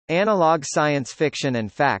Analog Science Fiction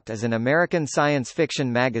and Fact is an American science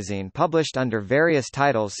fiction magazine published under various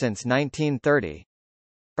titles since 1930.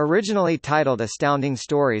 Originally titled Astounding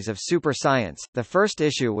Stories of Super Science, the first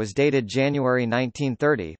issue was dated January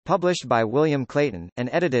 1930, published by William Clayton, and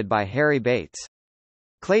edited by Harry Bates.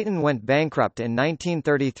 Clayton went bankrupt in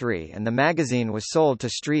 1933 and the magazine was sold to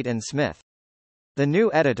Street and Smith. The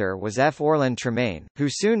new editor was F. Orland Tremaine, who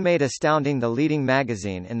soon made Astounding the leading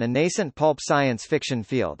magazine in the nascent pulp science fiction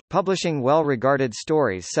field, publishing well-regarded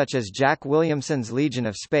stories such as Jack Williamson's Legion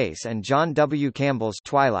of Space and John W. Campbell's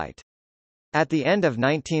Twilight. At the end of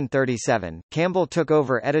 1937, Campbell took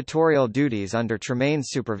over editorial duties under Tremaine's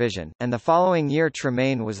supervision, and the following year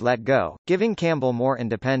Tremaine was let go, giving Campbell more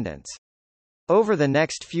independence. Over the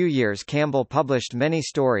next few years Campbell published many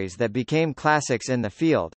stories that became classics in the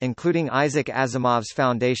field, including Isaac Asimov's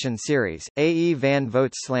Foundation series, A. E. Van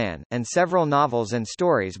Vogt's Slan, and several novels and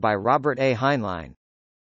stories by Robert A. Heinlein.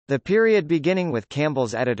 The period beginning with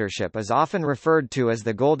Campbell's editorship is often referred to as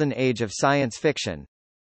the Golden Age of science fiction.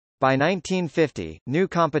 By 1950, new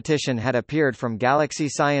competition had appeared from Galaxy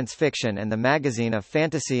Science Fiction and the Magazine of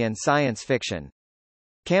Fantasy and Science Fiction.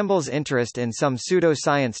 Campbell's interest in some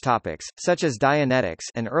pseudo-science topics, such as Dianetics,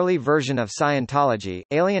 an early version of Scientology,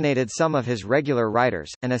 alienated some of his regular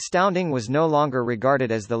writers, and Astounding was no longer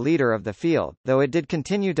regarded as the leader of the field, though it did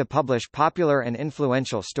continue to publish popular and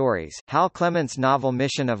influential stories. Hal Clement's novel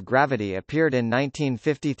Mission of Gravity appeared in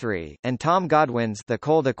 1953, and Tom Godwin's The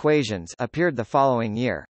Cold Equations appeared the following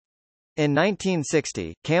year. In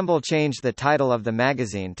 1960, Campbell changed the title of the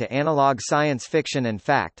magazine to Analog Science Fiction and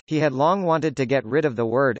Fact. He had long wanted to get rid of the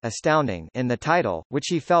word astounding in the title, which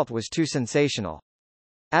he felt was too sensational.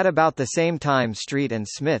 At about the same time Street and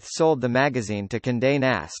Smith sold the magazine to Condé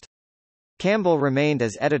Nast. Campbell remained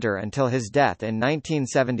as editor until his death in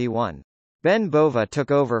 1971. Ben Bova took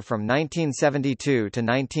over from 1972 to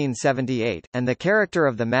 1978, and the character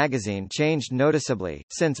of the magazine changed noticeably,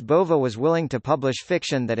 since Bova was willing to publish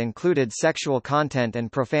fiction that included sexual content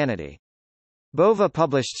and profanity. Bova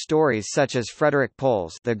published stories such as Frederick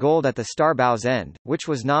Pohl's The Gold at the Starbow's End, which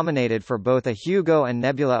was nominated for both a Hugo and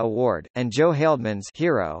Nebula Award, and Joe Haldeman's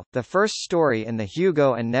Hero, the first story in the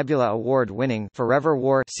Hugo and Nebula Award-winning Forever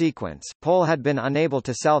War sequence. Pohl had been unable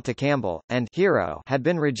to sell to Campbell, and Hero had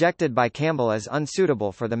been rejected by Campbell as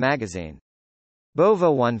unsuitable for the magazine. Bova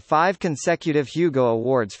won 5 consecutive Hugo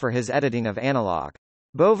Awards for his editing of Analog.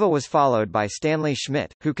 Bova was followed by Stanley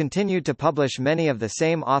Schmidt, who continued to publish many of the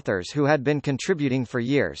same authors who had been contributing for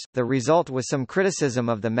years. The result was some criticism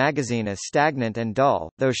of the magazine as stagnant and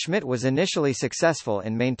dull, though Schmidt was initially successful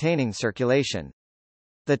in maintaining circulation.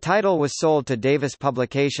 The title was sold to Davis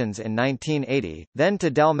Publications in 1980, then to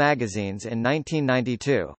Dell Magazines in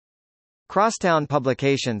 1992. Crosstown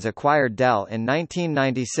Publications acquired Dell in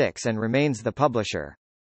 1996 and remains the publisher.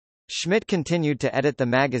 Schmidt continued to edit the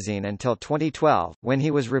magazine until 2012, when he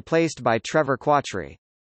was replaced by Trevor Quachri.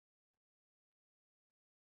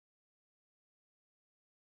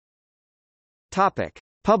 Topic: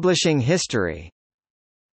 Publishing history.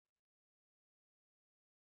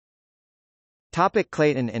 Topic: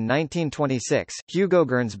 Clayton. In 1926, Hugo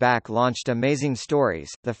Gernsback launched Amazing Stories,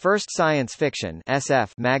 the first science fiction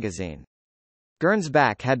 (SF) magazine.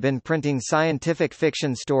 Gernsback had been printing scientific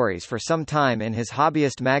fiction stories for some time in his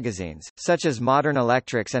hobbyist magazines, such as Modern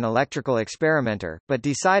Electrics and Electrical Experimenter, but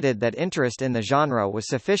decided that interest in the genre was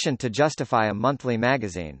sufficient to justify a monthly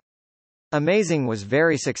magazine. Amazing was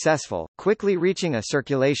very successful, quickly reaching a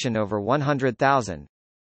circulation over 100,000.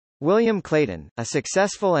 William Clayton, a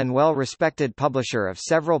successful and well-respected publisher of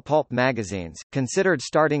several pulp magazines, considered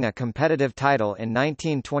starting a competitive title in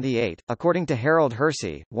 1928. According to Harold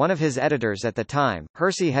Hersey, one of his editors at the time,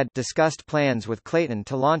 Hersey had discussed plans with Clayton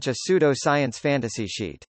to launch a pseudo-science fantasy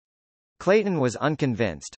sheet. Clayton was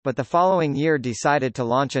unconvinced, but the following year decided to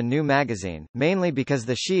launch a new magazine, mainly because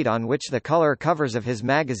the sheet on which the color covers of his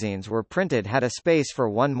magazines were printed had a space for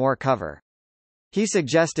one more cover. He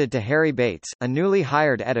suggested to Harry Bates, a newly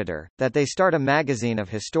hired editor, that they start a magazine of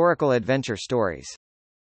historical adventure stories.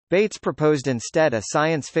 Bates proposed instead a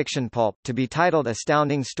science fiction pulp, to be titled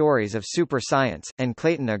Astounding Stories of Super Science, and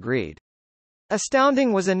Clayton agreed.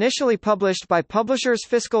 Astounding was initially published by Publishers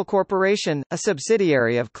Fiscal Corporation, a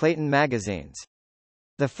subsidiary of Clayton Magazines.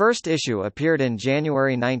 The first issue appeared in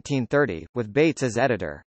January 1930, with Bates as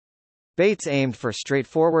editor. Bates aimed for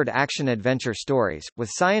straightforward action-adventure stories,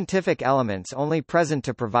 with scientific elements only present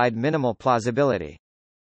to provide minimal plausibility.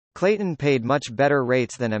 Clayton paid much better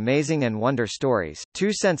rates than Amazing and Wonder Stories,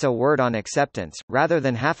 2 cents a word on acceptance, rather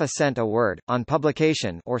than half a cent a word, on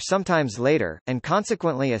publication, or sometimes later, and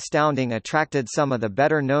consequently Astounding attracted some of the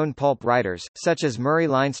better-known pulp writers, such as Murray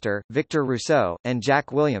Leinster, Victor Rousseau, and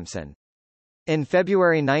Jack Williamson. In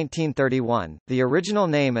February 1931, the original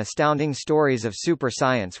name Astounding Stories of Super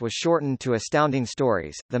Science was shortened to Astounding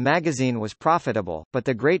Stories. The magazine was profitable, but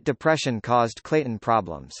the Great Depression caused Clayton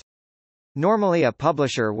problems. Normally a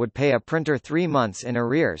publisher would pay a printer 3 months in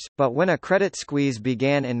arrears, but when a credit squeeze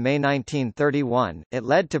began in May 1931, it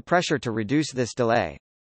led to pressure to reduce this delay.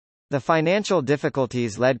 The financial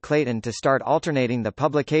difficulties led Clayton to start alternating the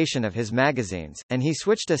publication of his magazines, and he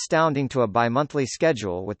switched Astounding to a bi-monthly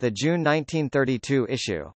schedule with the June 1932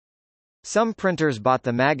 issue. Some printers bought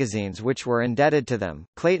the magazines which were indebted to them.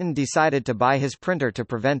 Clayton decided to buy his printer to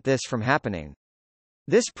prevent this from happening.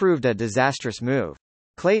 This proved a disastrous move.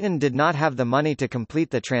 Clayton did not have the money to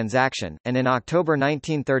complete the transaction, and in October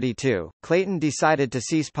 1932, Clayton decided to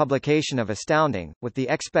cease publication of Astounding, with the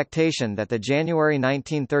expectation that the January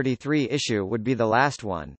 1933 issue would be the last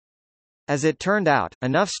one. As it turned out,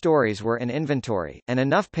 enough stories were in inventory, and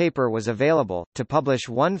enough paper was available, to publish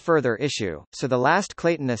one further issue, so the last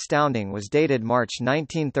Clayton Astounding was dated March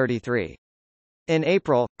 1933. In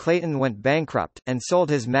April, Clayton went bankrupt, and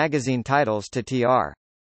sold his magazine titles to Tr.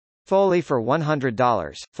 Foley for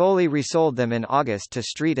 $100. Foley resold them in August to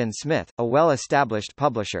Street & Smith, a well-established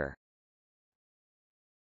publisher.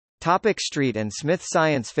 Topic: Street & Smith.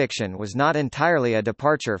 Science fiction was not entirely a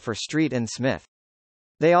departure for Street & Smith.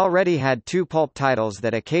 They already had 2 pulp titles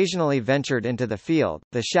that occasionally ventured into the field,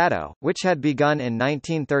 The Shadow, which had begun in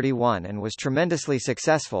 1931 and was tremendously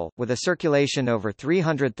successful, with a circulation over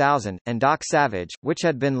 300,000, and Doc Savage, which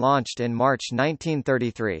had been launched in March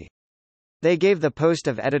 1933. They gave the post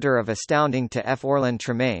of editor of Astounding to F. Orland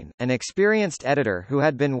Tremaine, an experienced editor who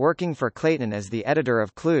had been working for Clayton as the editor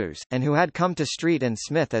of Clues, and who had come to Street &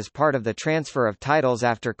 Smith as part of the transfer of titles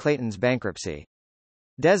after Clayton's bankruptcy.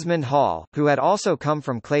 Desmond Hall, who had also come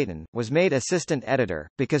from Clayton, was made assistant editor,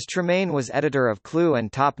 because Tremaine was editor of Clue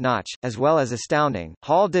and Top Notch, as well as Astounding.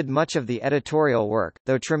 Hall did much of the editorial work,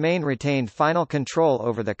 though Tremaine retained final control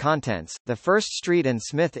over the contents. The first Street &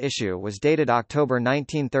 Smith issue was dated October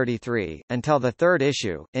 1933, until the third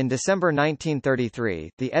issue, in December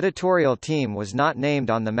 1933, the editorial team was not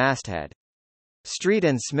named on the masthead. Street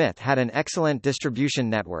 & Smith had an excellent distribution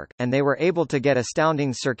network, and they were able to get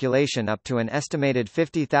Astounding's circulation up to an estimated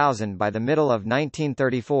 50,000 by the middle of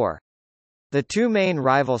 1934. The 2 main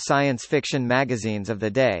rival science fiction magazines of the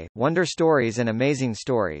day, Wonder Stories and Amazing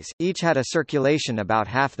Stories, each had a circulation about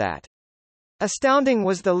half that. Astounding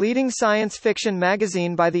was the leading science fiction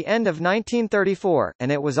magazine by the end of 1934,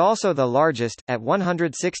 and it was also the largest, at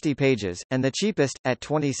 160 pages, and the cheapest, at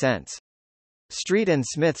 20 cents. Street &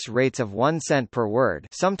 Smith's rates of 1 cent per word,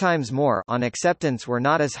 sometimes more, on acceptance were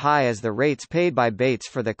not as high as the rates paid by Bates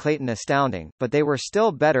for the Clayton Astounding, but they were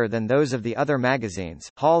still better than those of the other magazines.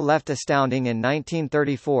 Hall left Astounding in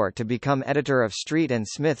 1934 to become editor of Street &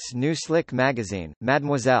 Smith's new slick magazine,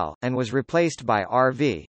 Mademoiselle, and was replaced by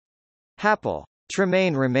R.V. Happel.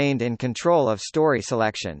 Tremaine remained in control of story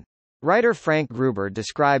selection. Writer Frank Gruber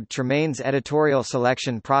described Tremaine's editorial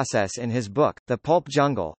selection process in his book, The Pulp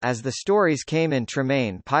Jungle. As the stories came in,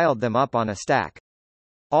 Tremaine piled them up on a stack.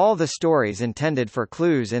 All the stories intended for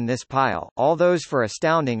Clues in this pile, all those for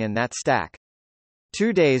Astounding in that stack.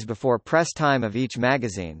 2 days before press time of each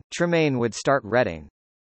magazine, Tremaine would start reading.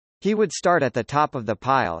 He would start at the top of the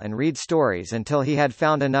pile and read stories until he had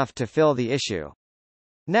found enough to fill the issue.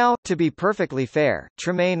 Now, to be perfectly fair,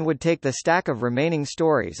 Tremaine would take the stack of remaining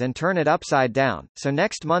stories and turn it upside down, so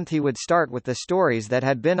next month he would start with the stories that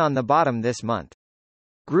had been on the bottom this month.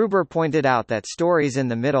 Gruber pointed out that stories in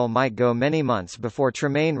the middle might go many months before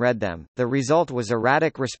Tremaine read them. The result was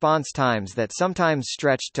erratic response times that sometimes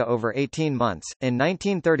stretched to over 18 months. In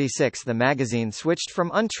 1936, the magazine switched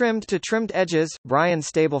from untrimmed to trimmed edges. Brian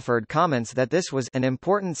Stableford comments that this was an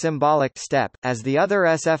important symbolic step, as the other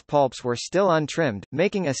SF pulps were still untrimmed,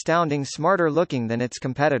 making Astounding smarter looking than its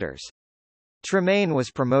competitors. Tremaine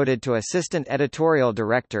was promoted to assistant editorial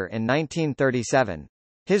director in 1937.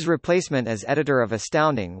 His replacement as editor of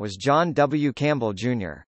Astounding was John W. Campbell,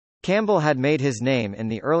 Jr. Campbell had made his name in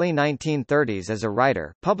the early 1930s as a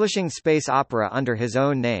writer, publishing space opera under his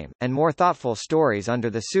own name, and more thoughtful stories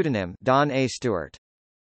under the pseudonym Don A. Stewart.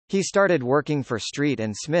 He started working for Street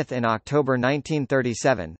 & Smith in October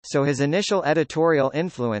 1937, so his initial editorial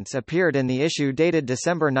influence appeared in the issue dated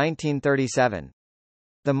December 1937.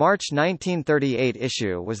 The March 1938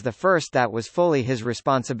 issue was the first that was fully his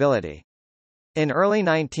responsibility. In early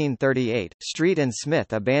 1938, Street and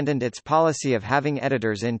Smith abandoned its policy of having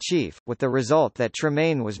editors-in-chief, with the result that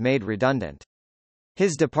Tremaine was made redundant.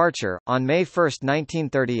 His departure, on May 1,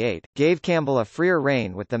 1938, gave Campbell a freer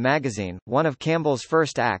rein with the magazine. One of Campbell's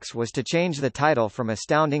first acts was to change the title from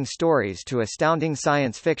Astounding Stories to Astounding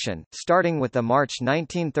Science Fiction, starting with the March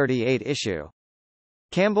 1938 issue.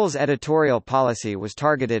 Campbell's editorial policy was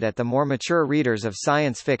targeted at the more mature readers of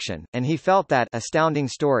science fiction, and he felt that Astounding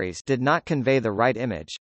Stories did not convey the right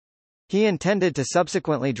image. He intended to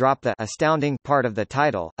subsequently drop the astounding part of the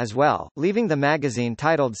title, as well, leaving the magazine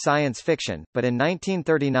titled Science Fiction, but in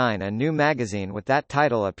 1939 a new magazine with that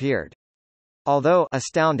title appeared. Although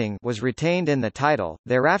astounding was retained in the title,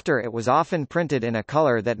 thereafter it was often printed in a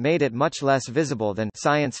color that made it much less visible than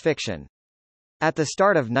science fiction. At the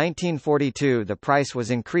start of 1942 the price was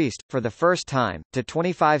increased, for the first time, to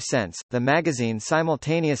 25 cents. The magazine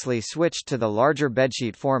simultaneously switched to the larger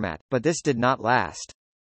bedsheet format, but this did not last.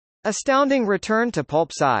 Astounding returned to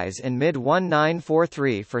pulp size in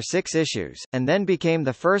mid-1943 for 6 issues, and then became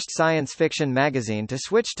the first science fiction magazine to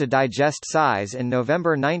switch to digest size in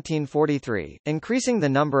November 1943, increasing the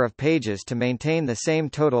number of pages to maintain the same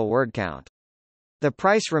total word count. The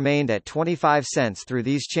price remained at 25 cents through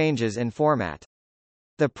these changes in format.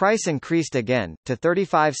 The price increased again, to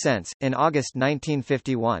 35 cents, in August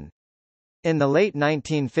 1951. In the late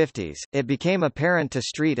 1950s, it became apparent to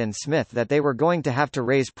Street and Smith that they were going to have to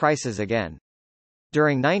raise prices again.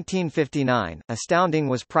 During 1959, Astounding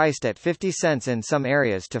was priced at 50 cents in some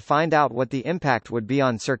areas to find out what the impact would be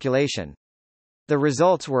on circulation. The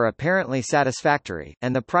results were apparently satisfactory,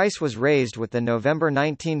 and the price was raised with the November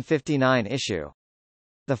 1959 issue.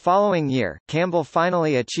 The following year, Campbell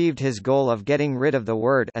finally achieved his goal of getting rid of the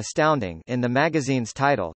word astounding in the magazine's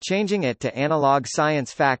title, changing it to Analog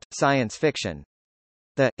Science Fact, Science Fiction.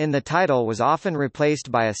 The in the title was often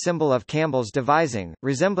replaced by a symbol of Campbell's devising,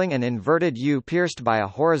 resembling an inverted U pierced by a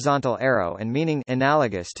horizontal arrow and meaning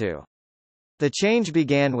analogous to. The change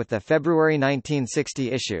began with the February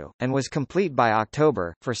 1960 issue, and was complete by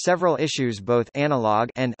October. For several issues both Analog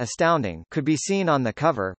and Astounding could be seen on the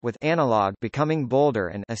cover, with Analog becoming bolder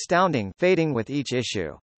and Astounding fading with each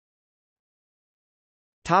issue.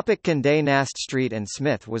 Condé Nast. Street and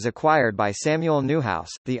Smith was acquired by Samuel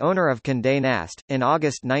Newhouse, the owner of Condé Nast, in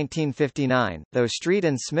August 1959, though Street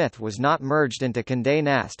and Smith was not merged into Condé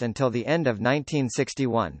Nast until the end of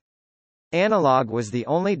 1961. Analog was the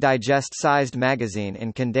only digest-sized magazine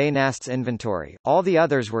in Condé Nast's inventory, all the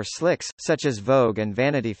others were slicks, such as Vogue and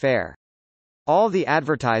Vanity Fair. All the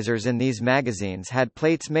advertisers in these magazines had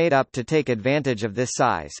plates made up to take advantage of this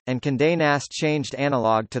size, and Condé Nast changed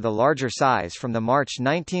Analog to the larger size from the March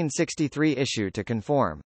 1963 issue to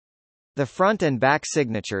conform. The front and back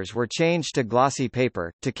signatures were changed to glossy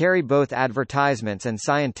paper, to carry both advertisements and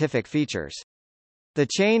scientific features. The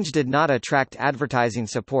change did not attract advertising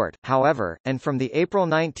support, however, and from the April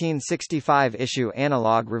 1965 issue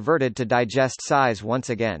Analog reverted to digest size once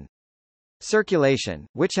again. Circulation,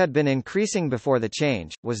 which had been increasing before the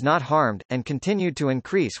change, was not harmed, and continued to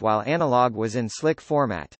increase while Analog was in slick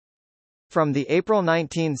format. From the April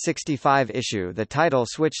 1965 issue the title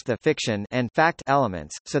switched the fiction and fact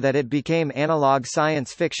elements, so that it became Analog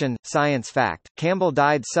Science Fiction, Science Fact. Campbell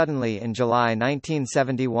died suddenly in July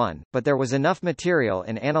 1971, but there was enough material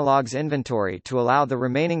in Analog's inventory to allow the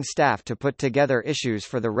remaining staff to put together issues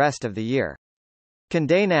for the rest of the year.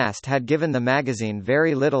 Condé Nast had given the magazine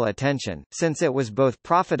very little attention, since it was both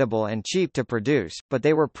profitable and cheap to produce, but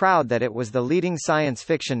they were proud that it was the leading science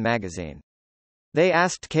fiction magazine. They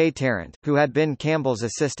asked Kay Tarrant, who had been Campbell's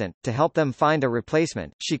assistant, to help them find a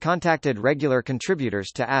replacement. She contacted regular contributors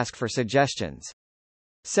to ask for suggestions.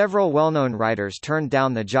 Several well-known writers turned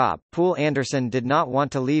down the job. Poole Anderson did not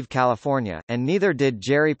want to leave California, and neither did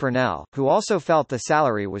Jerry Purnell, who also felt the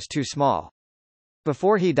salary was too small.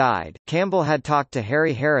 Before he died, Campbell had talked to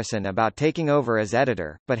Harry Harrison about taking over as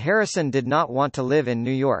editor, but Harrison did not want to live in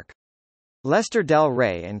New York. Lester Del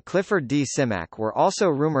Rey and Clifford D. Simak were also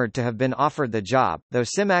rumored to have been offered the job, though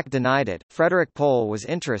Simak denied it. Frederick Pohl was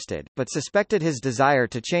interested, but suspected his desire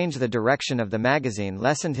to change the direction of the magazine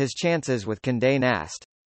lessened his chances with Condé Nast.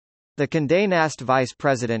 The Condé Nast vice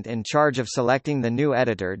president in charge of selecting the new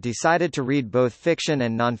editor decided to read both fiction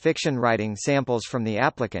and non-fiction writing samples from the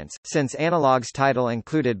applicants, since Analog's title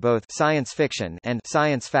included both science fiction and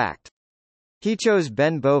science fact. He chose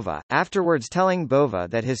Ben Bova, afterwards telling Bova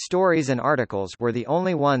that his stories and articles were the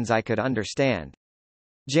only ones I could understand.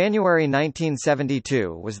 January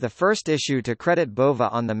 1972 was the first issue to credit Bova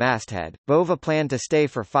on the masthead. Bova planned to stay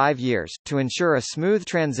for 5 years, to ensure a smooth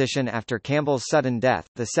transition after Campbell's sudden death.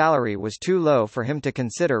 The salary was too low for him to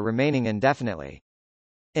consider remaining indefinitely.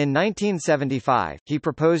 In 1975, he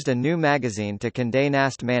proposed a new magazine to Condé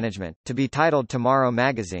Nast management, to be titled Tomorrow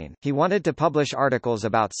Magazine. He wanted to publish articles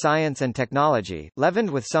about science and technology, leavened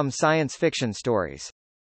with some science fiction stories.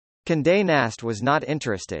 Condé Nast was not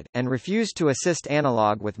interested, and refused to assist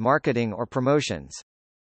Analog with marketing or promotions.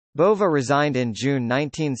 Bova resigned in June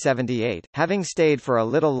 1978, having stayed for a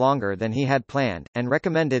little longer than he had planned, and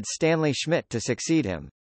recommended Stanley Schmidt to succeed him.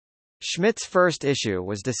 Schmidt's first issue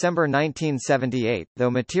was December 1978, though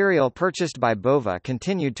material purchased by Bova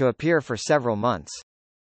continued to appear for several months.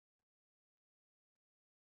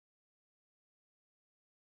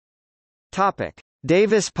 Topic: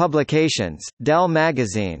 Davis Publications, Dell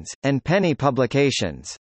Magazines, and Penny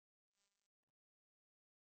Publications.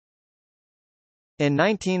 In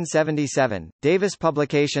 1977, Davis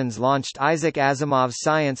Publications launched Isaac Asimov's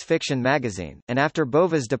science fiction magazine, and after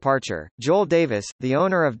Bova's departure, Joel Davis, the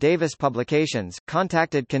owner of Davis Publications,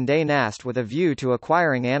 contacted Condé Nast with a view to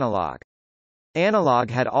acquiring Analog.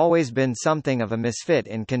 Analog had always been something of a misfit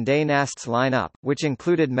in Condé Nast's lineup, which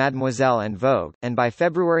included Mademoiselle and Vogue, and by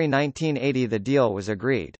February 1980 the deal was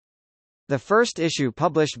agreed. The first issue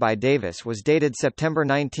published by Davis was dated September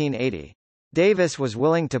 1980. Davis was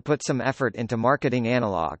willing to put some effort into marketing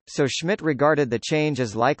Analog, so Schmidt regarded the change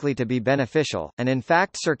as likely to be beneficial, and in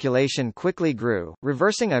fact circulation quickly grew,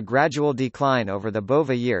 reversing a gradual decline over the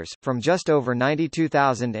Bova years, from just over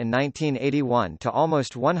 92,000 in 1981 to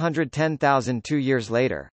almost 110,000 2 years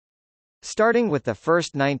later. Starting with the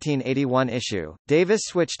first 1981 issue, Davis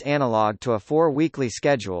switched Analog to a 4-weekly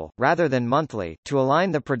schedule, rather than monthly, to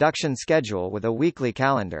align the production schedule with a weekly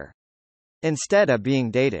calendar. Instead of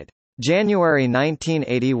being dated January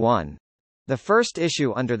 1981. The first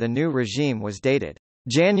issue under the new regime was dated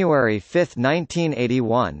January 5,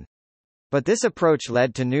 1981. But this approach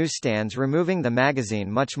led to newsstands removing the magazine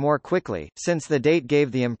much more quickly, since the date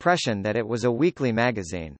gave the impression that it was a weekly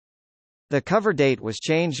magazine. The cover date was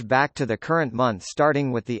changed back to the current month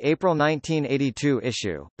starting with the April 1982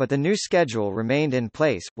 issue, but the new schedule remained in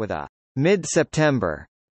place, with a mid-September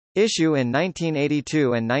issue in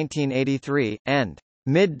 1982 and 1983, and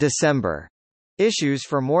mid-December issues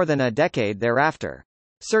for more than a decade thereafter.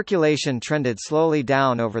 Circulation trended slowly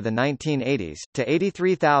down over the 1980s, to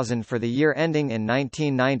 83,000 for the year ending in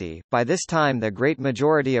 1990. By this time the great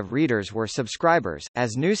majority of readers were subscribers,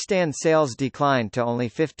 as newsstand sales declined to only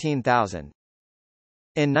 15,000.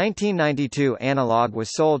 In 1992 Analog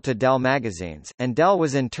was sold to Dell Magazines, and Dell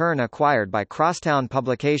was in turn acquired by Crosstown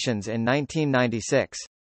Publications in 1996.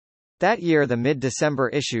 That year the mid-December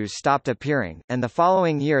issues stopped appearing, and the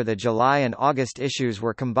following year the July and August issues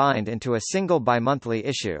were combined into a single bi-monthly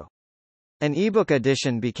issue. An ebook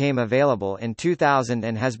edition became available in 2000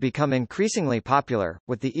 and has become increasingly popular,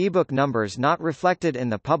 with the ebook numbers not reflected in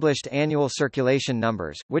the published annual circulation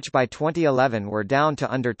numbers, which by 2011 were down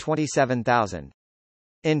to under 27,000.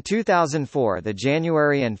 In 2004 the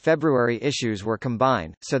January and February issues were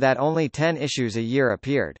combined, so that only 10 issues a year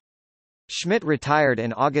appeared. Schmidt retired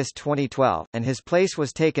in August 2012, and his place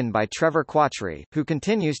was taken by Trevor Quachri, who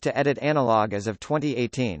continues to edit Analog as of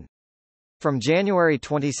 2018. From January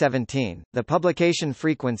 2017, the publication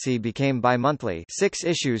frequency became bi-monthly, 6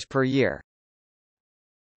 issues per year.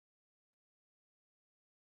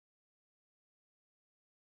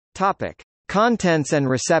 Topic: Contents and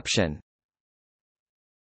reception.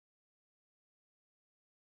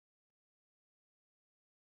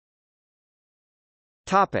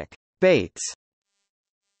 Topic: Bates.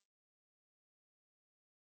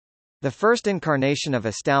 The first incarnation of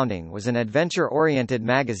Astounding was an adventure-oriented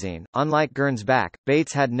magazine. Unlike Gernsback,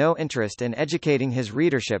 Bates had no interest in educating his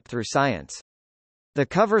readership through science. The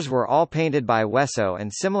covers were all painted by Wesso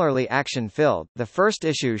and similarly action-filled. The first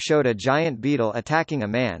issue showed a giant beetle attacking a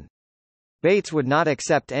man. Bates would not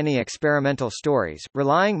accept any experimental stories,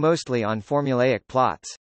 relying mostly on formulaic plots.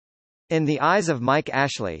 In the eyes of Mike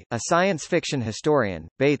Ashley, a science fiction historian,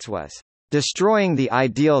 Bates was destroying the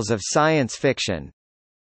ideals of science fiction.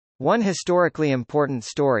 One historically important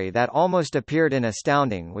story that almost appeared in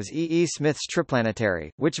Astounding was E. E. Smith's Triplanetary,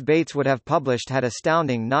 which Bates would have published had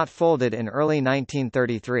Astounding not folded in early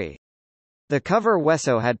 1933. The cover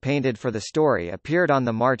Wesso had painted for the story appeared on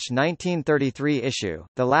the March 1933 issue,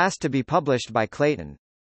 the last to be published by Clayton.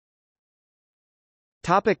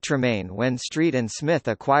 Tremaine. When Street and Smith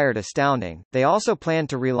acquired Astounding, they also planned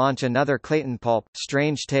to relaunch another Clayton pulp,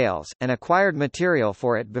 Strange Tales, and acquired material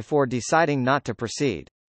for it before deciding not to proceed.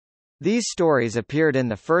 These stories appeared in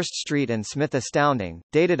the first Street and Smith Astounding,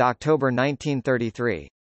 dated October 1933.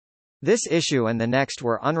 This issue and the next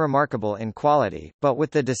were unremarkable in quality, but with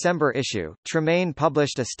the December issue, Tremaine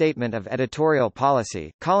published a statement of editorial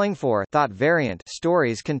policy, calling for thought-variant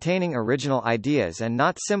stories containing original ideas and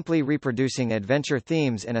not simply reproducing adventure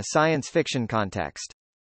themes in a science fiction context.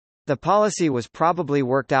 The policy was probably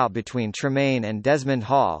worked out between Tremaine and Desmond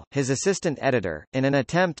Hall, his assistant editor, in an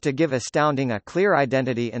attempt to give Astounding a clear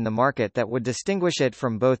identity in the market that would distinguish it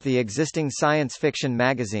from both the existing science fiction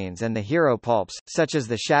magazines and the hero pulps, such as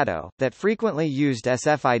The Shadow, that frequently used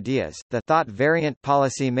SF ideas. The thought-variant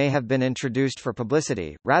policy may have been introduced for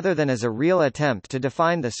publicity, rather than as a real attempt to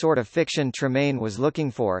define the sort of fiction Tremaine was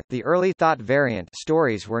looking for. The early thought-variant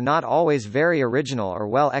stories were not always very original or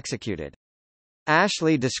well executed.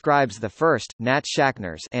 Ashley describes the first, Nat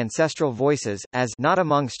Shackner's Ancestral Voices, as not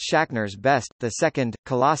amongst Shackner's best. The second,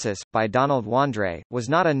 Colossus, by Donald Wandre, was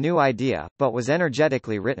not a new idea, but was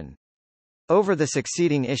energetically written. Over the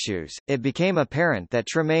succeeding issues, it became apparent that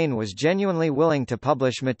Tremaine was genuinely willing to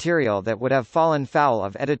publish material that would have fallen foul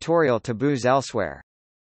of editorial taboos elsewhere.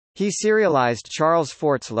 He serialized Charles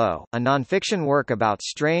Fort's Low, a nonfiction work about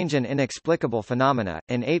strange and inexplicable phenomena,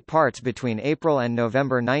 in 8 parts between April and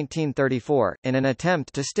November 1934, in an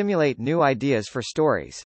attempt to stimulate new ideas for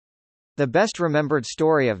stories. The best-remembered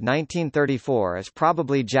story of 1934 is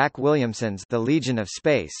probably Jack Williamson's The Legion of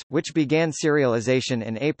Space, which began serialization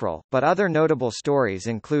in April, but other notable stories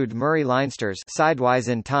include Murray Leinster's Sidewise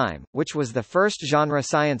in Time, which was the first genre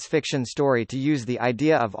science fiction story to use the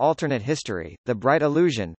idea of alternate history, The Bright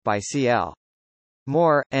Illusion, by C.L.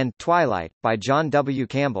 Moore, and Twilight, by John W.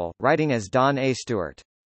 Campbell, writing as Don A. Stewart.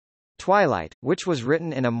 Twilight, which was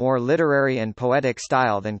written in a more literary and poetic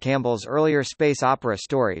style than Campbell's earlier space opera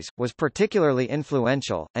stories, was particularly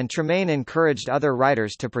influential, and Tremaine encouraged other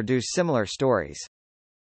writers to produce similar stories.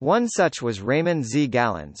 One such was Raymond Z.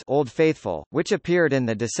 Gallen's Old Faithful, which appeared in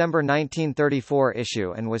the December 1934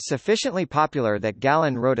 issue and was sufficiently popular that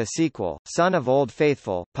Gallen wrote a sequel, Son of Old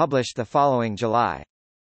Faithful, published the following July.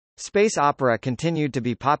 Space opera continued to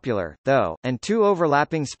be popular, though, and 2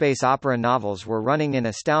 overlapping space opera novels were running in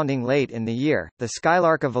Astounding late in the year, The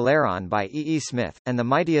Skylark of Valeron by E. E. Smith, and The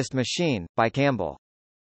Mightiest Machine, by Campbell.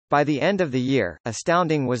 By the end of the year,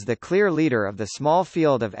 Astounding was the clear leader of the small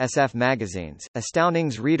field of SF magazines.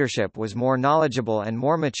 Astounding's readership was more knowledgeable and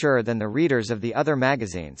more mature than the readers of the other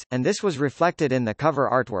magazines, and this was reflected in the cover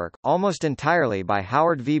artwork, almost entirely by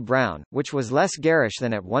Howard V. Brown, which was less garish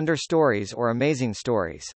than at Wonder Stories or Amazing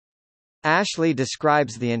Stories. Ashley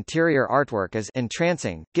describes the interior artwork as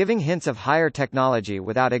entrancing, giving hints of higher technology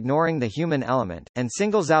without ignoring the human element, and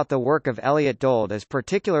singles out the work of Elliot Dold as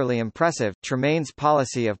particularly impressive. Tremaine's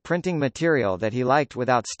policy of printing material that he liked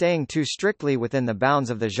without staying too strictly within the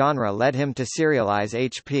bounds of the genre led him to serialize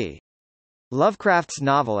H.P. Lovecraft's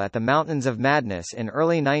novel At the Mountains of Madness in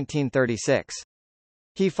early 1936.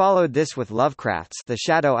 He followed this with Lovecraft's The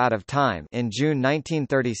Shadow Out of Time in June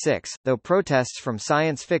 1936, though protests from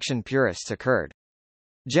science fiction purists occurred.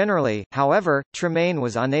 Generally, however, Tremaine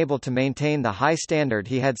was unable to maintain the high standard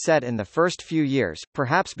he had set in the first few years,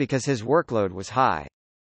 perhaps because his workload was high.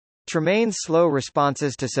 Tremaine's slow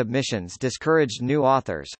responses to submissions discouraged new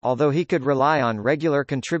authors, although he could rely on regular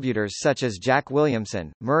contributors such as Jack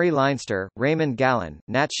Williamson, Murray Leinster, Raymond Gallen,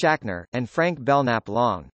 Nat Shackner, and Frank Belknap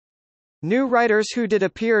Long. New writers who did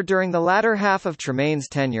appear during the latter half of Tremaine's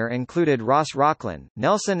tenure included Ross Rocklin,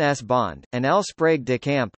 Nelson S. Bond, and L. Sprague de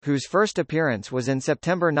Camp, whose first appearance was in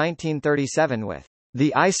September 1937 with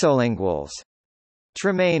The Isolinguals.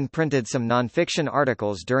 Tremaine printed some nonfiction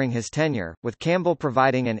articles during his tenure, with Campbell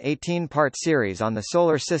providing an 18-part series on the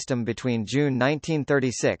Solar System between June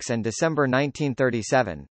 1936 and December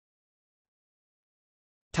 1937.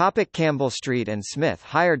 Campbell Street and Smith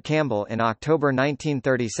hired Campbell in October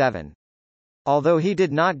 1937. Although he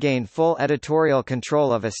did not gain full editorial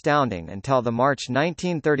control of Astounding until the March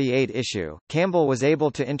 1938 issue, Campbell was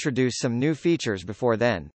able to introduce some new features before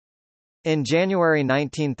then. In January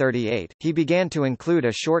 1938, he began to include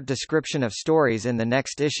a short description of stories in the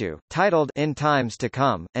next issue, titled In Times to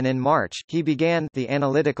Come, and in March, he began The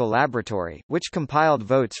Analytical Laboratory, which compiled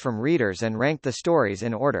votes from readers and ranked the stories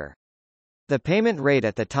in order. The payment rate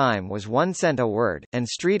at the time was 1 cent a word, and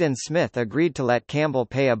Street and Smith agreed to let Campbell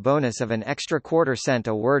pay a bonus of an extra quarter-cent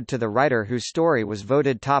a word to the writer whose story was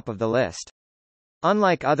voted top of the list.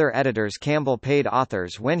 Unlike other editors, Campbell paid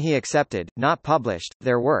authors when he accepted, not published,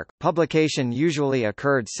 their work. Publication usually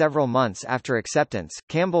occurred several months after acceptance.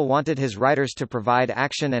 Campbell wanted his writers to provide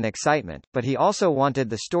action and excitement, but he also wanted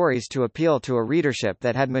the stories to appeal to a readership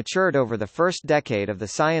that had matured over the first decade of the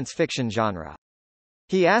science fiction genre.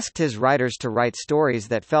 He asked his writers to write stories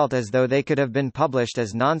that felt as though they could have been published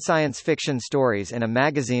as non-science fiction stories in a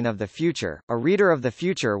magazine of the future. A reader of the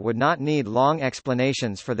future would not need long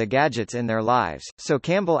explanations for the gadgets in their lives, so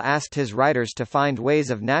Campbell asked his writers to find ways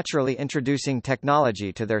of naturally introducing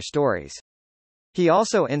technology to their stories. He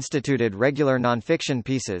also instituted regular nonfiction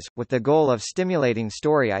pieces, with the goal of stimulating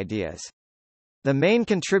story ideas. The main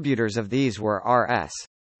contributors of these were R.S.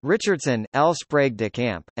 Richardson, L. Sprague de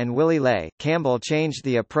Camp, and Willie Ley. Campbell changed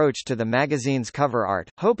the approach to the magazine's cover art,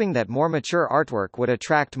 hoping that more mature artwork would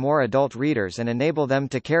attract more adult readers and enable them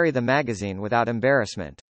to carry the magazine without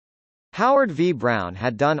embarrassment. Howard V. Brown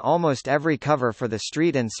had done almost every cover for the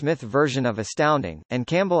Street and Smith version of Astounding, and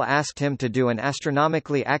Campbell asked him to do an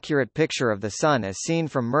astronomically accurate picture of the Sun as seen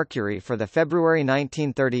from Mercury for the February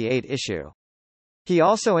 1938 issue. He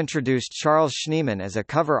also introduced Charles Schneemann as a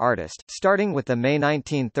cover artist, starting with the May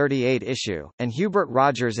 1938 issue, and Hubert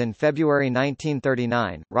Rogers in February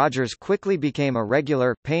 1939. Rogers quickly became a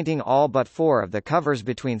regular, painting all but 4 of the covers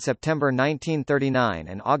between September 1939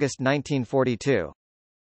 and August 1942.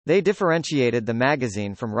 They differentiated the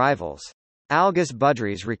magazine from rivals. Algis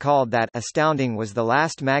Budrys recalled that Astounding was the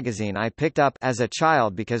last magazine I picked up as a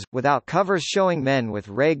child because, without covers showing men with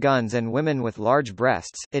ray guns and women with large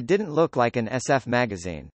breasts, it didn't look like an SF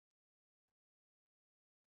magazine.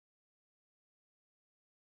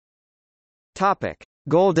 Topic: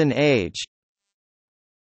 Golden Age.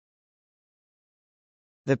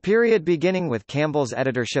 The period beginning with Campbell's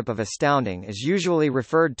editorship of Astounding is usually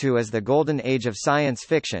referred to as the Golden Age of science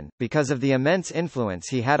fiction, because of the immense influence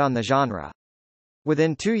he had on the genre.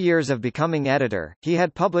 Within 2 years of becoming editor, he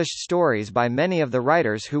had published stories by many of the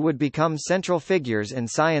writers who would become central figures in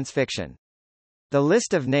science fiction. The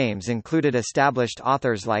list of names included established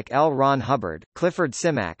authors like L. Ron Hubbard, Clifford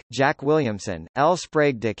Simak, Jack Williamson, L.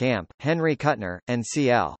 Sprague de Camp, Henry Kuttner, and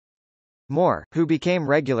C.L. Moore, who became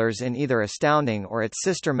regulars in either Astounding or its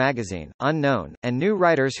sister magazine, Unknown, and new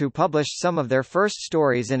writers who published some of their first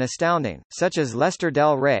stories in Astounding, such as Lester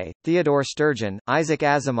Del Rey, Theodore Sturgeon, Isaac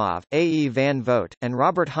Asimov, A. E. Van Vogt, and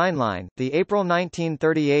Robert Heinlein. The April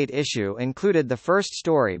 1938 issue included the first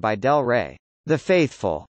story by Del Rey, The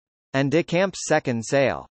Faithful, and de Camp's second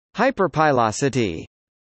sale, Hyperpilosity.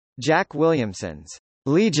 Jack Williamson's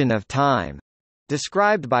Legion of Time,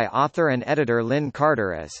 described by author and editor Lynn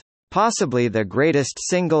Carter as possibly the greatest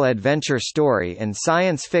single adventure story in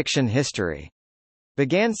science fiction history,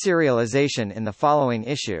 began serialization in the following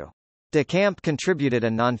issue. De Camp contributed a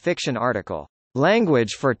nonfiction article,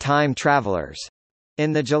 Language for Time Travelers,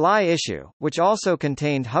 in the July issue, which also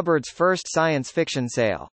contained Hubbard's first science fiction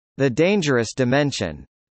sale, The Dangerous Dimension.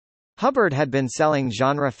 Hubbard had been selling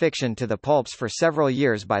genre fiction to the pulps for several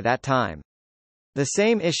years by that time. The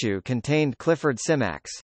same issue contained Clifford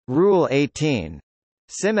Simak's Rule 18.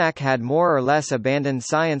 Simak had more or less abandoned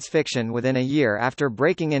science fiction within a year after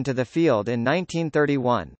breaking into the field in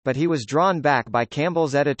 1931, but he was drawn back by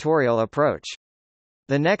Campbell's editorial approach.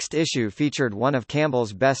 The next issue featured one of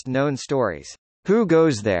Campbell's best-known stories, Who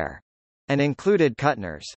Goes There?, and included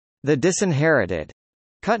Kuttner's The Disinherited.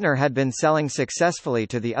 Kuttner had been selling successfully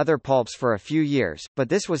to the other pulps for a few years, but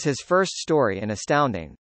this was his first story in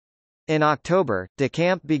Astounding. In October, de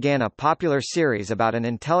Camp began a popular series about an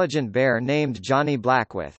intelligent bear named Johnny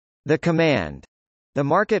Black with The Command. The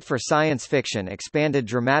market for science fiction expanded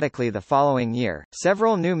dramatically the following year.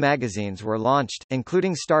 Several new magazines were launched,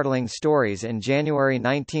 including Startling Stories in January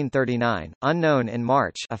 1939, Unknown in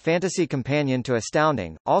March, a fantasy companion to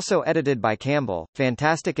Astounding, also edited by Campbell,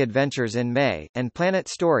 Fantastic Adventures in May, and Planet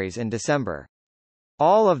Stories in December.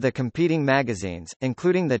 All of the competing magazines,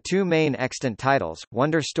 including the 2 main extant titles,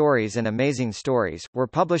 Wonder Stories and Amazing Stories, were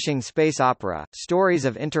publishing space opera, stories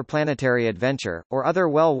of interplanetary adventure, or other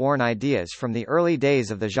well-worn ideas from the early days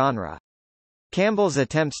of the genre. Campbell's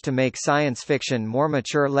attempts to make science fiction more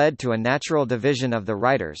mature led to a natural division of the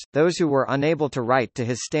writers. Those who were unable to write to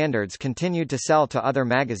his standards continued to sell to other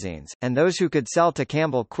magazines, and those who could sell to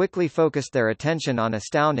Campbell quickly focused their attention on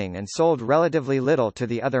Astounding and sold relatively little to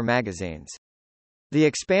the other magazines. The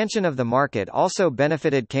expansion of the market also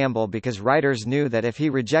benefited Campbell because writers knew that if he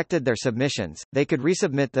rejected their submissions, they could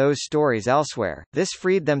resubmit those stories elsewhere. This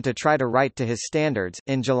freed them to try to write to his standards.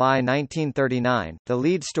 In July 1939, the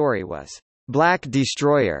lead story was Black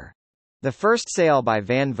Destroyer, the first sale by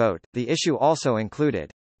Van Vogt. The issue also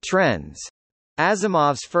included Trends,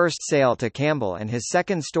 Asimov's first sale to Campbell and his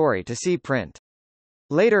second story to see print.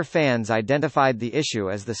 Later fans identified the issue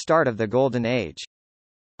as the start of the Golden Age.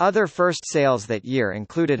 Other first sales that year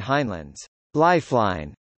included Heinlein's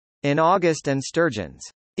Lifeline in August and Sturgeon's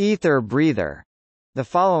Ether Breather the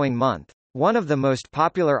following month. One of the most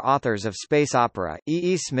popular authors of space opera,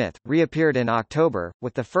 E. E. Smith, reappeared in October,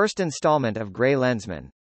 with the first installment of Grey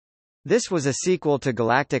Lensman. This was a sequel to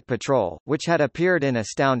Galactic Patrol, which had appeared in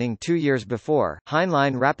Astounding 2 years before.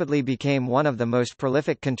 Heinlein rapidly became one of the most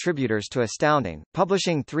prolific contributors to Astounding,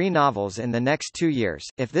 publishing 3 novels in the next 2 years,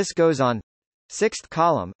 If This Goes On, Sixth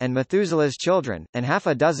Column, and Methuselah's Children, and half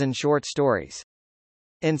a dozen short stories.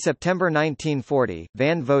 In September 1940,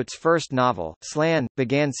 Van Vogt's first novel, Slan,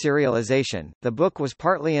 began serialization. The book was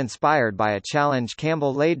partly inspired by a challenge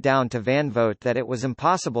Campbell laid down to Van Vogt that it was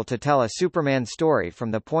impossible to tell a Superman story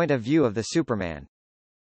from the point of view of the Superman.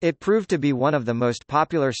 It proved to be one of the most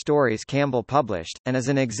popular stories Campbell published, and is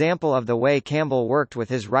an example of the way Campbell worked with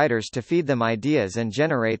his writers to feed them ideas and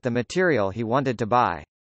generate the material he wanted to buy.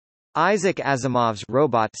 Isaac Asimov's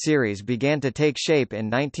Robot series began to take shape in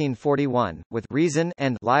 1941, with Reason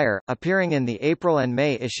and Liar appearing in the April and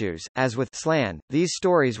May issues. As with Slan, these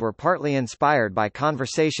stories were partly inspired by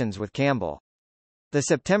conversations with Campbell. The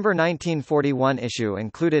September 1941 issue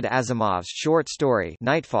included Asimov's short story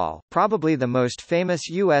Nightfall, probably the most famous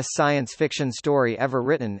U.S. science fiction story ever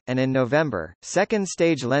written, and in November, Second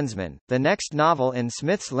Stage Lensman, the next novel in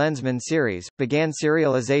Smith's Lensman series, began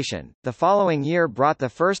serialization. The following year brought the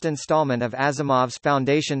first installment of Asimov's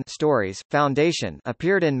Foundation stories. Foundation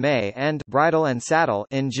appeared in May and Bridle and Saddle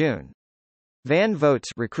in June. Van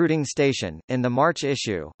Vogt's Recruiting Station, in the March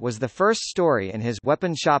issue, was the first story in his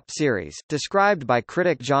Weapon Shop series, described by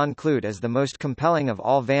critic John Clute as the most compelling of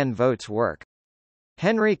all Van Vogt's work.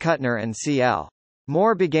 Henry Kuttner and C.L.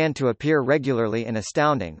 Moore began to appear regularly in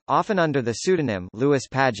Astounding, often under the pseudonym Louis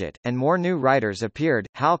Paget, and more new writers appeared,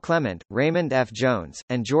 Hal Clement, Raymond F. Jones,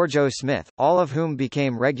 and George O. Smith, all of whom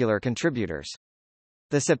became regular contributors.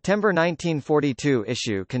 The September 1942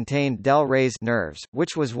 issue contained Del Rey's Nerves,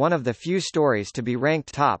 which was one of the few stories to be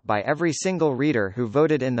ranked top by every single reader who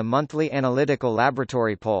voted in the monthly analytical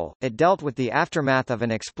laboratory poll. It dealt with the aftermath of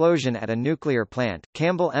an explosion at a nuclear plant.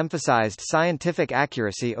 Campbell emphasized scientific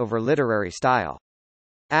accuracy over literary style.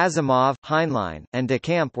 Asimov, Heinlein, and de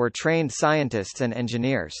Camp were trained scientists and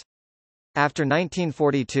engineers. After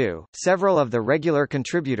 1942, several of the regular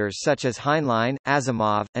contributors such as Heinlein,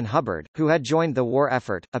 Asimov, and Hubbard, who had joined the war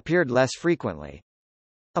effort, appeared less frequently.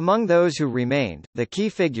 Among those who remained, the key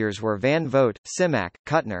figures were Van Vogt, Simak,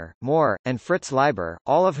 Kuttner, Moore, and Fritz Leiber,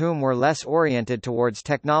 all of whom were less oriented towards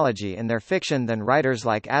technology in their fiction than writers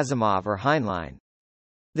like Asimov or Heinlein.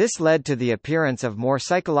 This led to the appearance of more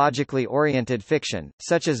psychologically oriented fiction,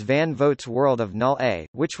 such as Van Vogt's World of Null A,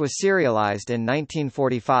 which was serialized in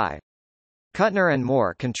 1945. Kuttner and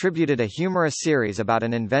Moore contributed a humorous series about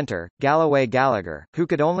an inventor, Galloway Gallagher, who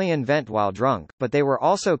could only invent while drunk, but they were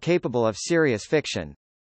also capable of serious fiction.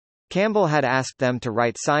 Campbell had asked them to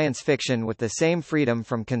write science fiction with the same freedom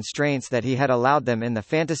from constraints that he had allowed them in the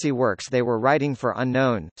fantasy works they were writing for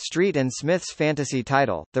Unknown, Street and Smith's fantasy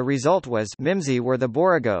title. The result was Mimsy Were the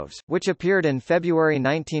Borogoves, which appeared in February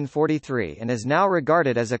 1943 and is now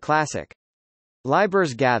regarded as a classic.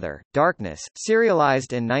 Leiber's Gather, Darkness,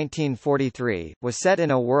 serialized in 1943, was set in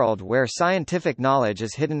a world where scientific knowledge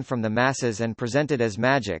is hidden from the masses and presented as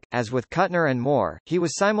magic. As with Kuttner and Moore, he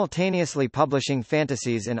was simultaneously publishing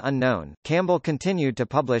fantasies in Unknown. Campbell continued to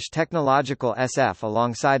publish technological SF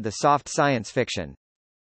alongside the soft science fiction.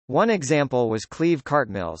 One example was Cleve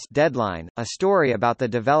Cartmill's Deadline, a story about the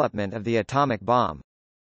development of the atomic bomb.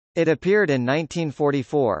 It appeared in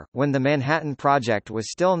 1944, when the Manhattan Project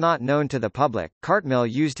was still not known to the public. Cartmill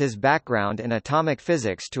used his background in atomic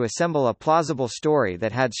physics to assemble a plausible story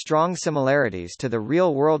that had strong similarities to the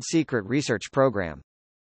real-world secret research program.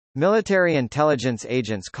 Military intelligence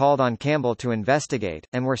agents called on Campbell to investigate,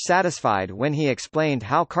 and were satisfied when he explained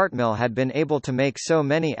how Cartmill had been able to make so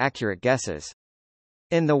many accurate guesses.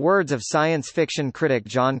 In the words of science fiction critic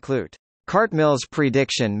John Clute, Cartmill's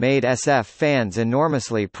prediction made SF fans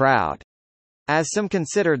enormously proud, as some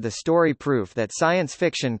considered the story proof that science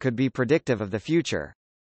fiction could be predictive of the future.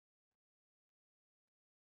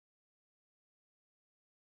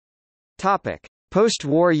 Topic: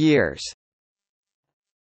 Post-war years.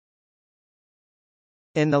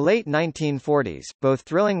 In the late 1940s, both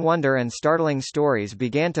Thrilling Wonder and Startling Stories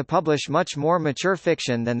began to publish much more mature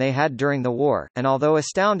fiction than they had during the war, and although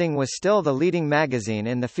Astounding was still the leading magazine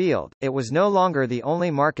in the field, it was no longer the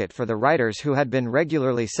only market for the writers who had been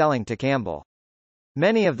regularly selling to Campbell.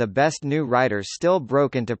 Many of the best new writers still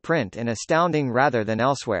broke into print in Astounding rather than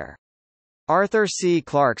elsewhere. Arthur C.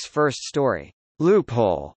 Clarke's first story,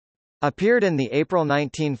 Loophole, appeared in the April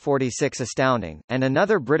 1946 Astounding, and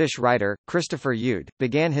another British writer, Christopher Yude,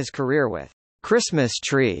 began his career with Christmas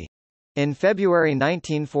Tree in February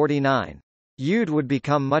 1949. Yude would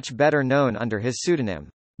become much better known under his pseudonym,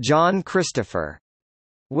 John Christopher.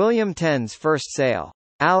 William Tenn's first sale,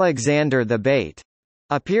 Alexander the Bait,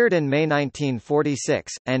 appeared in May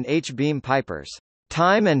 1946, and H. Beam Piper's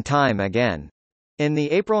Time and Time Again in the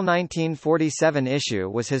April 1947 issue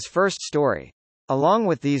was his first story. Along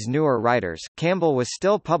with these newer writers, Campbell was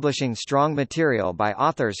still publishing strong material by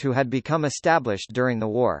authors who had become established during the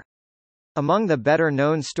war. Among the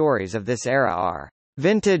better-known stories of this era are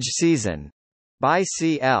Vintage Season by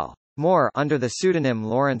C.L. Moore under the pseudonym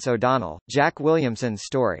Lawrence O'Donnell, Jack Williamson's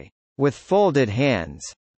story, With Folded Hands,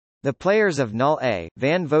 The Players of Null A,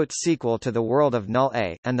 Van Vogt's sequel to The World of Null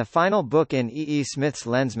A, and the final book in E. E. Smith's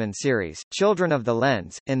Lensman series, Children of the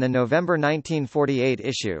Lens. In the November 1948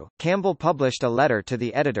 issue, Campbell published a letter to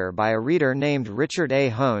the editor by a reader named Richard A.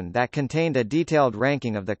 Hone that contained a detailed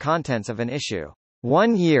ranking of the contents of an issue,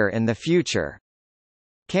 1 year in the future.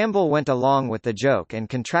 Campbell went along with the joke and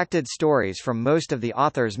contracted stories from most of the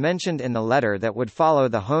authors mentioned in the letter that would follow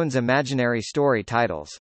the Hone's imaginary story titles.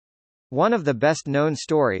 One of the best-known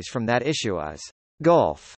stories from that issue is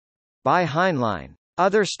Gulf by Heinlein.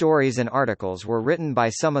 Other stories and articles were written by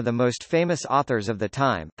some of the most famous authors of the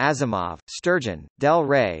time, Asimov, Sturgeon, Del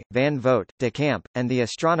Rey, Van Vogt, de Camp, and the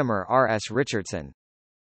astronomer R. S. Richardson.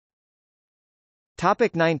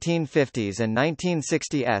 1950s and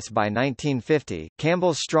 1960s. By 1950,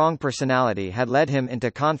 Campbell's strong personality had led him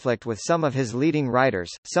into conflict with some of his leading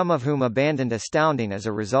writers, some of whom abandoned Astounding as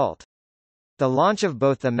a result. The launch of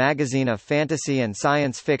both the Magazine of Fantasy and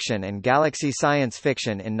Science Fiction and Galaxy Science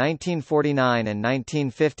Fiction in 1949 and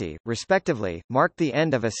 1950, respectively, marked the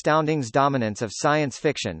end of Astounding's dominance of science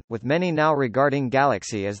fiction, with many now regarding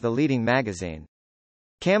Galaxy as the leading magazine.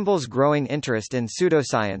 Campbell's growing interest in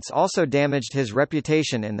pseudoscience also damaged his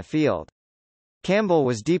reputation in the field. Campbell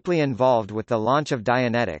was deeply involved with the launch of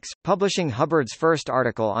Dianetics, publishing Hubbard's first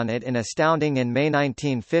article on it in Astounding in May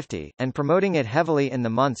 1950, and promoting it heavily in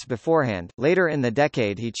the months beforehand. Later in the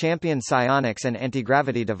decade he championed psionics and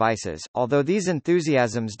anti-gravity devices. Although these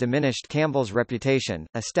enthusiasms diminished Campbell's reputation,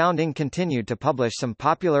 Astounding continued to publish some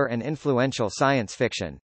popular and influential science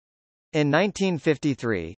fiction. In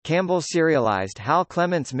 1953, Campbell serialized Hal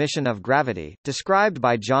Clement's Mission of Gravity, described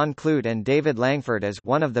by John Clute and David Langford as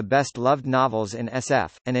one of the best-loved novels in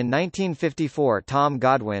SF, and in 1954 Tom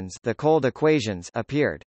Godwin's The Cold Equations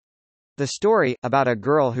appeared. The story, about a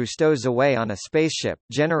girl who stows away on a spaceship,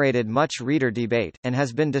 generated much reader debate, and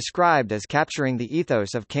has been described as capturing the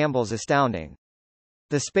ethos of Campbell's Astounding.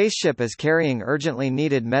 The spaceship is carrying urgently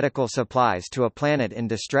needed medical supplies to a planet in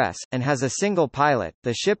distress, and has a single pilot.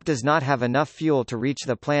 The ship does not have enough fuel to reach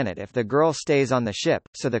the planet if the girl stays on the ship,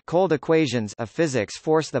 so the cold equations of physics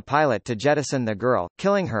force the pilot to jettison the girl,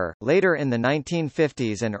 killing her. Later in the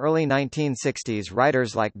 1950s and early 1960s,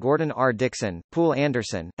 writers like Gordon R. Dickson, Poul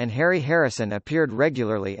Anderson, and Harry Harrison appeared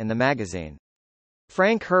regularly in the magazine.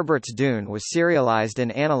 Frank Herbert's Dune was serialized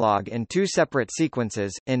in analog in two separate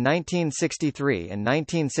sequences, in 1963 and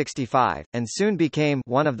 1965, and soon became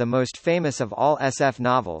one of the most famous of all SF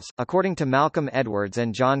novels, according to Malcolm Edwards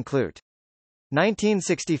and John Clute.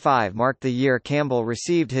 1965 marked the year Campbell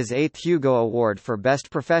received his 8th Hugo Award for Best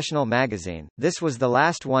Professional Magazine. This was the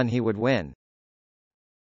last one he would win.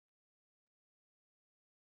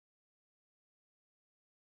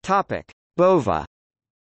 Topic: Bova.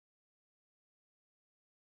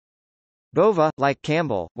 Bova, like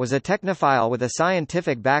Campbell, was a technophile with a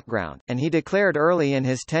scientific background, and he declared early in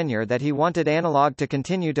his tenure that he wanted Analog to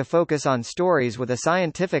continue to focus on stories with a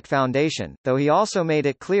scientific foundation, though he also made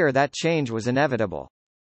it clear that change was inevitable.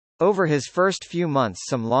 Over his first few months,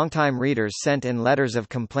 some longtime readers sent in letters of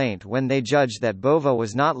complaint when they judged that Bova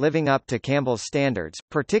was not living up to Campbell's standards,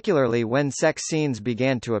 particularly when sex scenes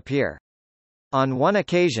began to appear. On one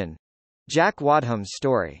occasion, Jack Wadham's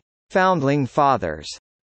story, Foundling Fathers,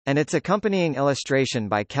 and its accompanying illustration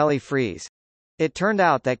by Kelly Freas. It turned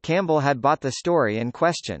out that Campbell had bought the story in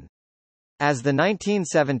question. As the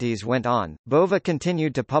 1970s went on, Bova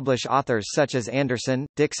continued to publish authors such as Anderson,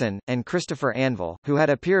 Dixon, and Christopher Anvil, who had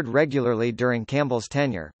appeared regularly during Campbell's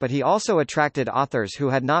tenure, but he also attracted authors who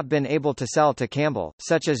had not been able to sell to Campbell,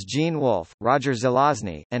 such as Gene Wolfe, Roger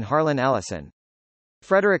Zelazny, and Harlan Ellison.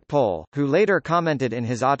 Frederick Pohl, who later commented in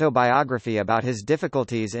his autobiography about his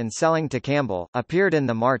difficulties in selling to Campbell, appeared in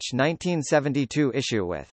the March 1972 issue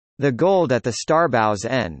with The Gold at the Starbow's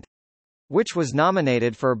End, which was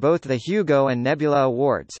nominated for both the Hugo and Nebula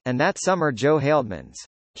Awards, and that summer Joe Haldeman's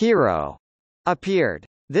Hero appeared.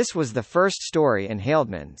 This was the first story in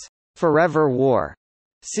Haldeman's Forever War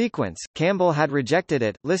sequence. Campbell had rejected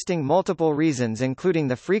it, listing multiple reasons including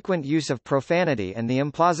the frequent use of profanity and the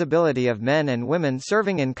implausibility of men and women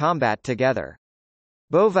serving in combat together.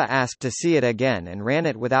 Bova asked to see it again and ran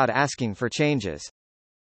it without asking for changes.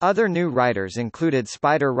 Other new writers included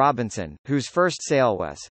Spider Robinson, whose first sale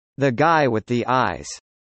was The Guy with the Eyes.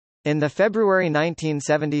 In the February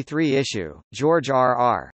 1973 issue, George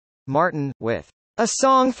R.R. Martin, with A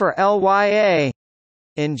Song for Lya.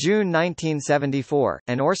 In June 1974,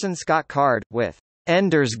 and Orson Scott Card, with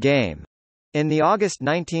Ender's Game. In the August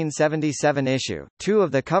 1977 issue, two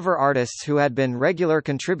of the cover artists who had been regular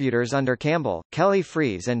contributors under Campbell, Kelly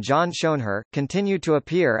Freas and John Schoenherr, continued to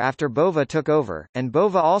appear after Bova took over, and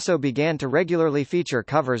Bova also began to regularly feature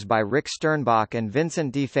covers by Rick Sternbach and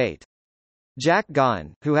Vincent D. Fate. Jack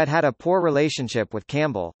Gaughan, who had had a poor relationship with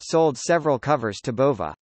Campbell, sold several covers to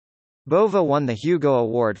Bova. Bova won the Hugo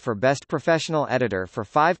Award for Best Professional Editor for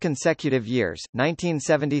 5 consecutive years,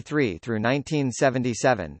 1973 through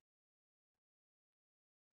 1977.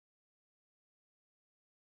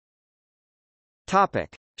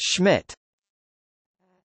 Topic: Schmidt.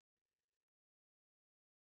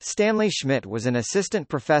 Stanley Schmidt was an assistant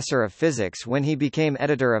professor of physics when he became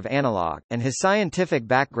editor of Analog, and his scientific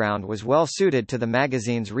background was well suited to the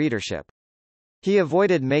magazine's readership. He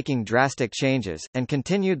avoided making drastic changes, and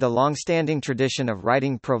continued the long-standing tradition of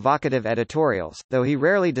writing provocative editorials, though he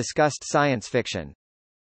rarely discussed science fiction.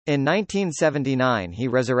 In 1979 he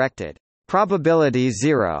resurrected Probability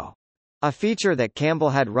Zero, a feature that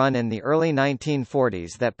Campbell had run in the early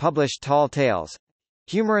 1940s that published tall tales,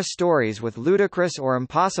 humorous stories with ludicrous or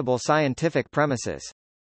impossible scientific premises.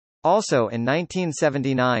 Also in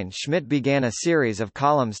 1979 Schmidt began a series of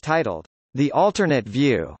columns titled The Alternate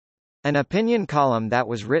View, an opinion column that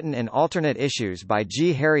was written in alternate issues by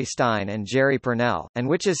G. Harry Stein and Jerry Purnell, and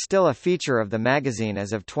which is still a feature of the magazine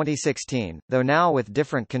as of 2016, though now with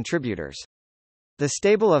different contributors. The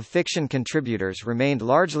stable of fiction contributors remained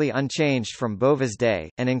largely unchanged from Bova's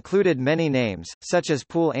day, and included many names, such as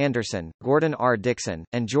Poole Anderson, Gordon R. Dixon,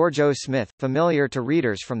 and George O. Smith, familiar to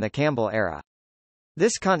readers from the Campbell era.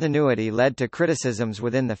 This continuity led to criticisms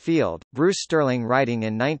within the field, Bruce Sterling writing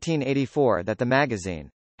in 1984 that the magazine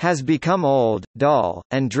has become old, dull,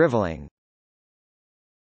 and driveling.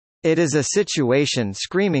 It is a situation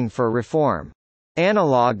screaming for reform.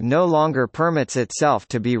 Analog no longer permits itself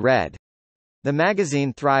to be read. The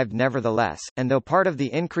magazine thrived nevertheless, and though part of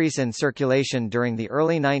the increase in circulation during the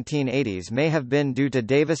early 1980s may have been due to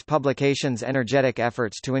Davis Publications' energetic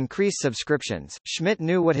efforts to increase subscriptions, Schmidt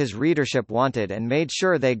knew what his readership wanted and made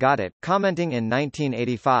sure they got it, commenting in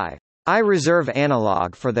 1985, "I reserve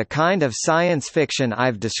Analog for the kind of science fiction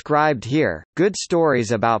I've described here, good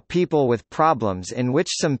stories about people with problems in which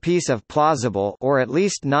some piece of plausible or at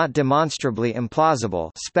least not demonstrably implausible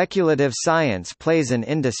speculative science plays an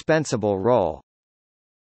indispensable role."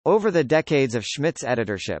 Over the decades of Schmidt's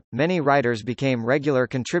editorship, many writers became regular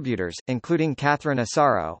contributors, including Catherine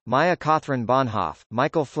Asaro, Maya Catherine Bonhoff,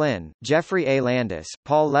 Michael Flynn, Jeffrey A. Landis,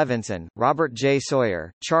 Paul Levinson, Robert J.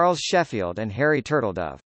 Sawyer, Charles Sheffield and Harry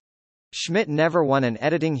Turtledove. Schmidt never won an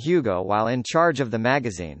editing Hugo while in charge of the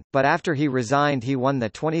magazine, but after he resigned he won the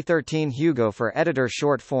 2013 Hugo for editor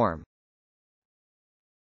short form.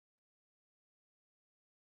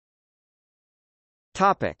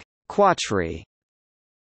 Topic: Quachri.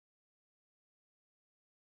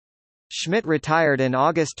 Schmidt retired in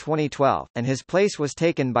August 2012, and his place was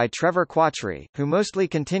taken by Trevor Quachri, who mostly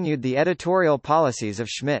continued the editorial policies of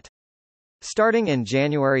Schmidt. Starting in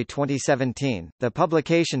January 2017, the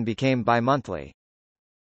publication became bi-monthly.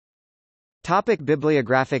 Topic: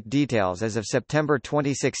 Bibliographic details. As of September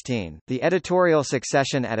 2016, the editorial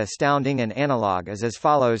succession at Astounding and Analog is as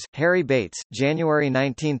follows: Harry Bates, January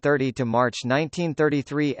 1930 to March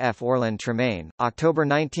 1933; F. Orland Tremaine, October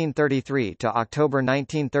 1933 to October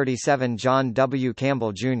 1937; John W.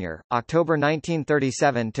 Campbell Jr., October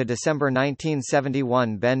 1937 to December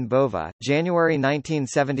 1971; Ben Bova, January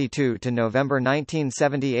 1972 to November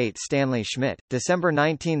 1978; Stanley Schmidt, December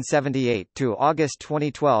 1978 to August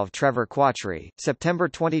 2012; Trevor Quachri, September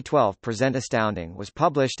 2012. Present Astounding was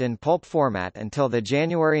published in pulp format until the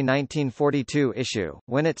January 1942 issue,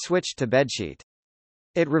 when it switched to bedsheet.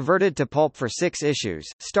 It reverted to pulp for 6 issues,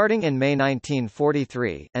 starting in May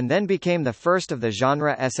 1943, and then became the first of the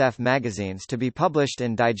genre SF magazines to be published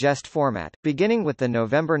in digest format, beginning with the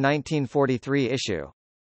November 1943 issue.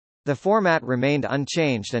 The format remained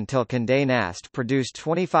unchanged until Condé Nast produced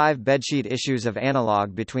 25 bedsheet issues of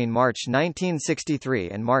Analog between March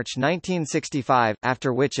 1963 and March 1965,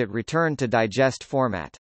 after which it returned to digest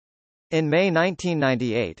format. In May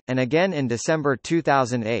 1998, and again in December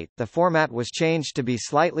 2008, the format was changed to be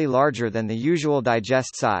slightly larger than the usual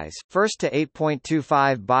digest size, first to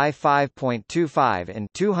 8.25 by 5.25 in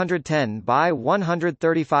 210 by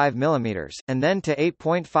 135 mm, and then to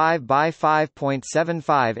 8.5 by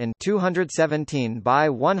 5.75 in 217 by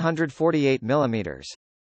 148 mm.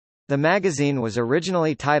 The magazine was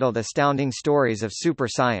originally titled Astounding Stories of Super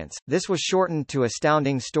Science. This was shortened to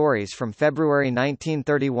Astounding Stories from February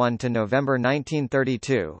 1931 to November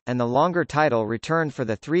 1932, and the longer title returned for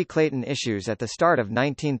the 3 Clayton issues at the start of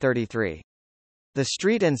 1933. The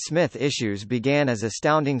Street and Smith issues began as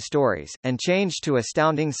Astounding Stories, and changed to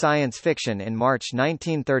Astounding Science Fiction in March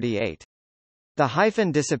 1938. The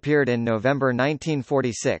hyphen disappeared in November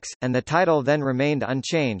 1946, and the title then remained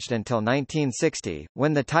unchanged until 1960,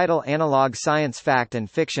 when the title Analog Science Fact and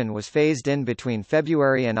Fiction was phased in between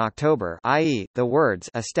February and October, i.e., the words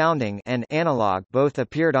astounding and analog both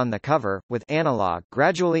appeared on the cover, with analog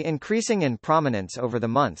gradually increasing in prominence over the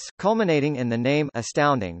months, culminating in the name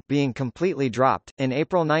astounding being completely dropped. In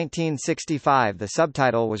April 1965, the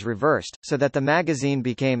subtitle was reversed, so that the magazine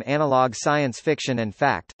became Analog Science Fiction and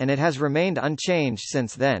Fact, and it has remained unchanged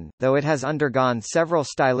since then, though it has undergone several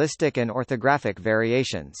stylistic and orthographic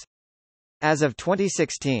variations. As of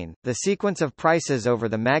 2016, the sequence of prices over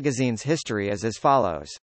the magazine's history is as follows.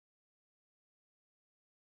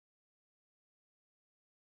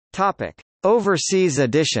 Topic: Overseas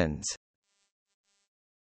editions.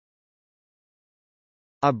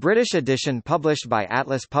 A British edition published by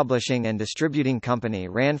Atlas Publishing and Distributing Company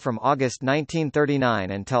ran from August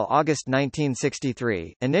 1939 until August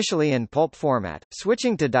 1963, initially in pulp format,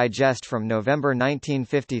 switching to digest from November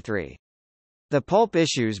 1953. The pulp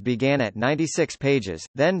issues began at 96 pages,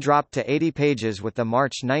 then dropped to 80 pages with the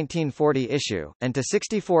March 1940 issue, and to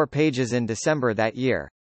 64 pages in December that year.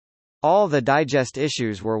 All the digest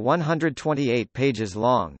issues were 128 pages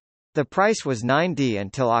long. The price was 9d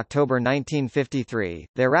until October 1953,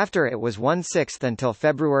 thereafter it was 1/6 until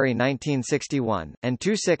February 1961, and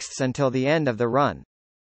 2/6 until the end of the run.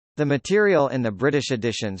 The material in the British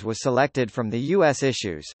editions was selected from the U.S.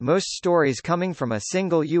 issues, most stories coming from a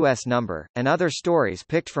single U.S. number, and other stories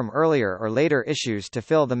picked from earlier or later issues to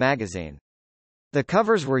fill the magazine. The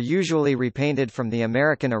covers were usually repainted from the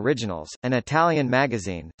American originals. An Italian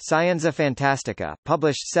magazine, Scienza Fantastica,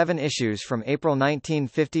 published 7 issues from April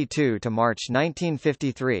 1952 to March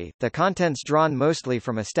 1953, the contents drawn mostly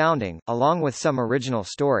from Astounding, along with some original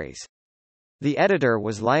stories. The editor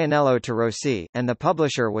was Lionello Tarosi, and the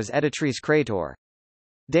publisher was Editrice Creator.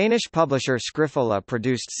 Danish publisher Skrifola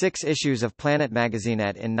produced 6 issues of Planet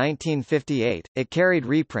Magazinet in 1958. It carried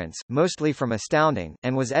reprints, mostly from Astounding,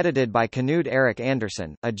 and was edited by Knud Erik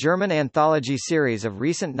Andersen. A German anthology series of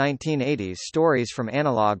recent 1980s stories from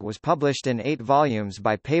Analog was published in 8 volumes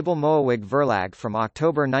by Pabel Moewig Verlag from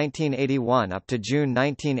October 1981 up to June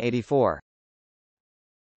 1984.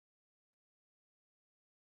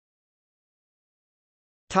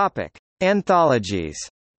 Topic: Anthologies.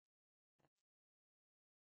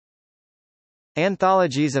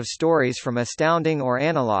 Anthologies of stories from Astounding or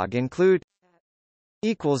Analog include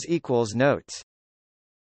Notes